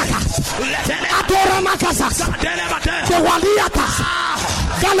 Atoribatas, Atoramakasas, Kewaliatas,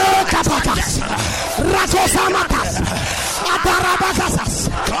 Galekabakas, Rakosamatas, Atarabakasas,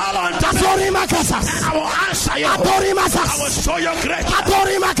 Atorimakasas, I will answer you. Atorimasas, I will show you great.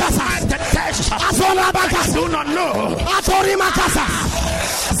 Atorimakasas, The test Asorabakas, do not know. Atorimakasas,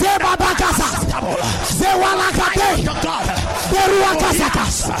 Zeba Bakasa, Zewala Kate, Berua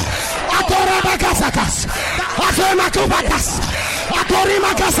Kasakas, Atora Bakasakas, Atoma Kubakas,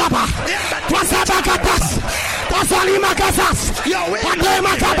 Atorima Kasaba, Wasabakatas, Wasalima Kasas,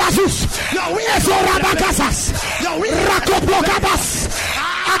 Atoma Kabasus, Ezora Bakasas, Rakoplo Kabas,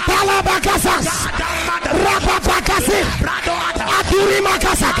 Atala Bakasas, Rapapakasi, Aturima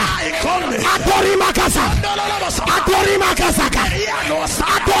Kasaka, Atorima Kasaka, Atorima Kasaka,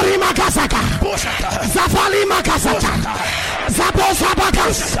 Atorima Kasaka, Zafalima Kasaka,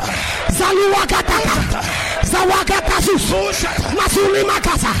 Zabosabakas, Zaluakataka, Zawakatasus, Masulima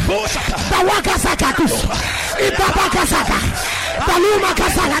Kasa, Tawakasakatus, Itabakasaka, Taluma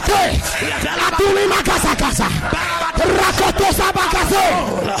Kasaka, Atulima Kasakasa, Rakotosabakase.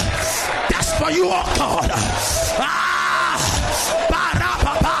 That's for you, oh God.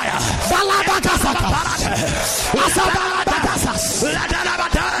 Parapapaya, Balabakasaka, Masabalabakasas,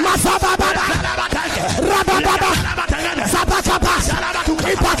 Masabababa, Rabababa, Sabakabas,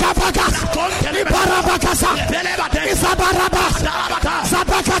 Ipakabakas, Iparabakasa, Isabaraba,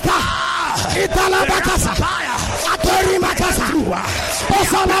 Sabakata, Italabakasa, Atorimakasa,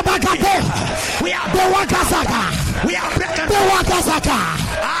 Osalabakate, the Wakasaka, the Wakasaka,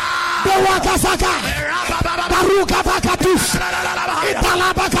 the Wakasaka, Baruka Bakatus,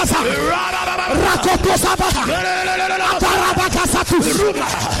 Italabakasa, Rakotosabaka, Atarabakasatus,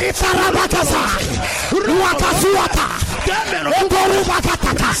 Itarabakasa, Ruakasuata,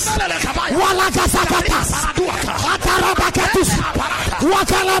 Endorubakatakas, Walakasakatas, Atarabakatus,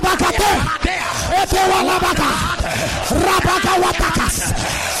 Wakalabakate, Etewalabaka, Rabakawatakas,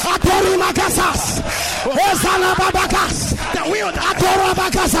 Atorimakasas, Ezalababakas,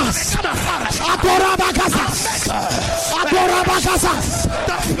 Atorabakasas, Atorabakasas, Atorabakasas,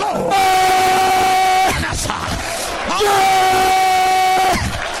 the flow.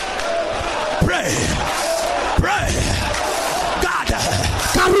 Pray, pray, God,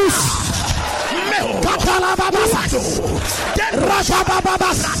 Karus, Katalababas,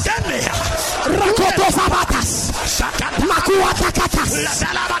 Rashabababas, Rakotosabatas, Makuatakatas,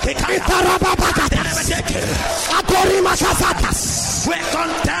 Itarababakatas, Atorimasatas,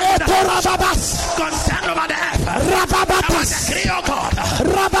 Etorababas, contend over the earth, Rababatas,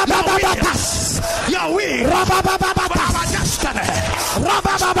 Rabababatas, your will, Rabababatas,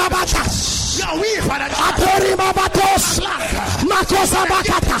 Rabababatas, your will for the Atorimabatos,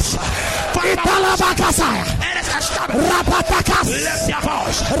 Makosabakatas, Italabakasaya, Rapatakas,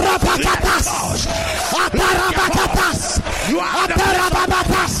 Rapakatas, Atarabakatas,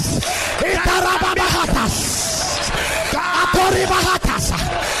 Atarababatas, Itarababatas, Atoribahatas,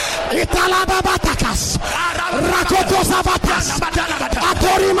 Italababatakas, Rakotosabatas,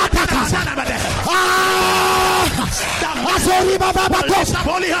 Atorimatas, Azoribababatos,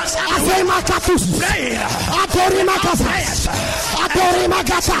 Azemakatus, Atorimakasas,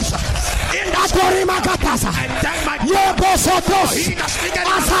 Atorimakasas, Atorimakasas, Yebosotos,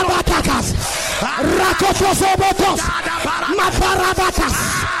 Azabatakas, Rakotosobotos, Maparabatas,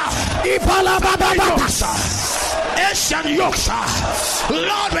 Ipalabababatas, Asian yokes,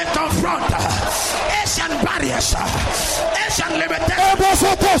 Lord, we confront Asian barriers, Asian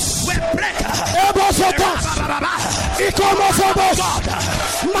limitations, we break Ebosotos, Ikomosobos,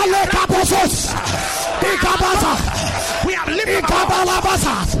 Malekabosos, Ikabasa, we have lived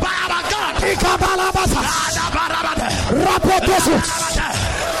Ikabalabasa, by our God, Ikabalabasa, Rapotosus,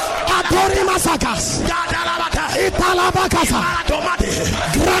 Atorimasakas, Italabakasa,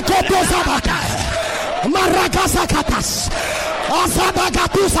 Grakotosabaka, Marakasakatas,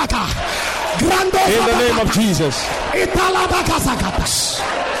 Asabagatusaka, Grando. In the name of Jesus. Italabakasakatas.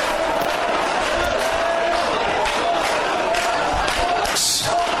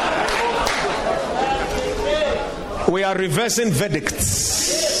 We are reversing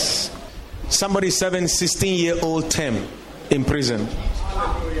verdicts. Somebody serving 16-year-old term in prison.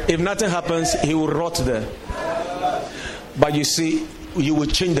 If nothing happens, he will rot there. But you see, you will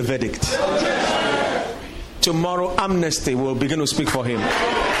change the verdict. Tomorrow, amnesty will begin to speak for him.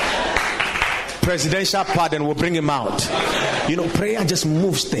 Presidential pardon will bring him out. You know, prayer just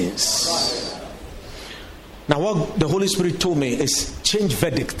moves things. Now, what the Holy Spirit told me is change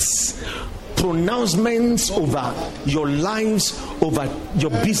verdicts. Pronouncements over your lives, over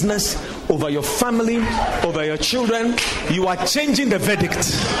your business, over your family, over your children. You are changing the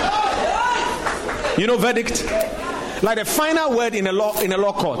verdict. You know, verdict? Like the final word in a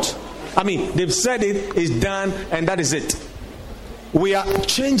law court. I mean, they've said it, it's done, and that is it. We are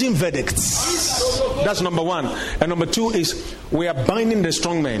changing verdicts. That's number one. And number two is we are binding the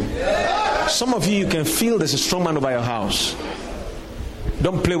strong man. Some of you can feel there's a strong man over your house.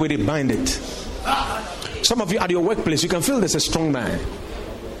 Don't play with it, bind it. Some of you at your workplace, you can feel there's a strong man.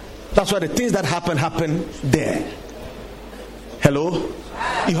 That's why the things that happen there. Hello?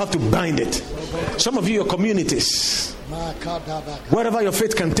 You have to bind it. Some of you, your communities, wherever your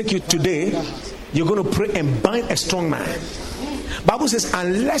faith can take you today, you're going to pray and bind a strong man. Bible says,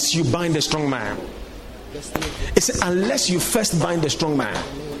 unless you bind a strong man, it says, unless you first bind the strong man.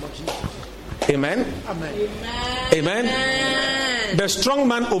 Amen? Amen? The strong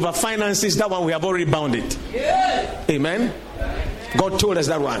man over finances, that one we have already bound it. Amen? God told us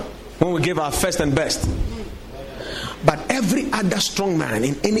that one when we gave our first and best. But every other strong man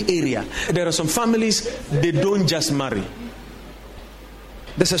in any area, there are some families, they don't just marry.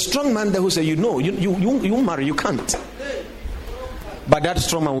 There's a strong man there who say, you marry, you can't. But that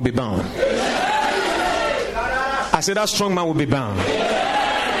strong man will be bound. I said that strong man will be bound.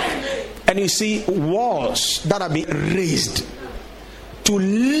 And you see, walls that are being raised to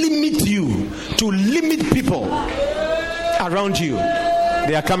limit you, to limit people around you,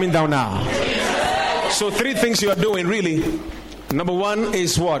 they are coming down now. So 3 things you are doing really. Number 1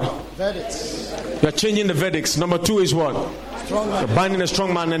 is what? Verdicts. You are changing the verdicts. Number 2 is what? You're binding a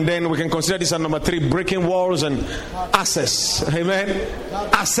strong man, and then we can consider this as number 3, breaking walls and access. Amen.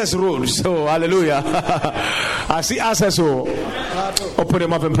 Access roads. Oh, hallelujah. I see access. Oh, open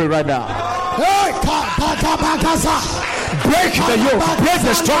them up and pray right now. Break the yoke, break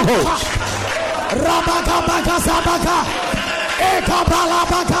the strongholds.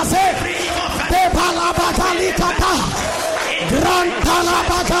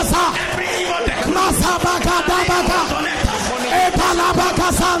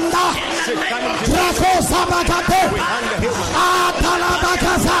 Epalabakasanda Drakosabakate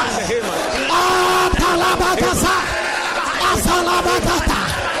Atalabakasa Atalabakasa Asalabakata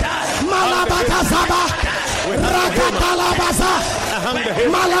Malabakasaba Rakatalabasa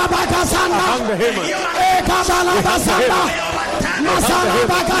Malabakasanda Ekabalabasanda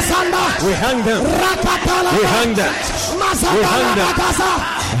Masalabakasanda We hang them. Rakatalabakasa We hang them. Masalabakasa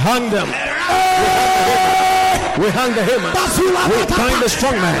Hang them. We hang the hammer. We bind the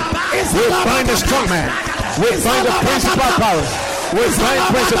strong man. We bind the strong man. We bind the principal powers. We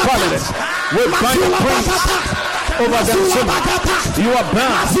bind principalities. We bind the prince over them. You are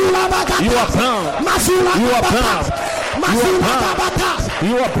bound. You are bound. You are bound. You are bound.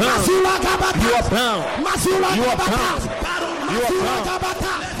 You are bound. You are bound. You are bound. You are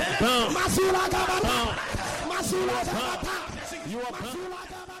bound.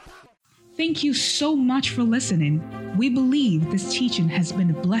 Thank you so much for listening. We believe this teaching has been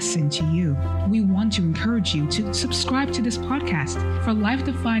a blessing to you. We want to encourage you to subscribe to this podcast for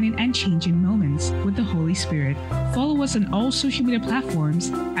life-defining and changing moments with the Holy Spirit. Follow us on all social media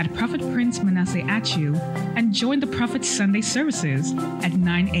platforms at Prophet Prince Manasseh Achu and join the Prophet Sunday services at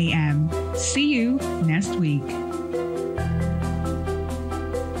 9 a.m. See you next week.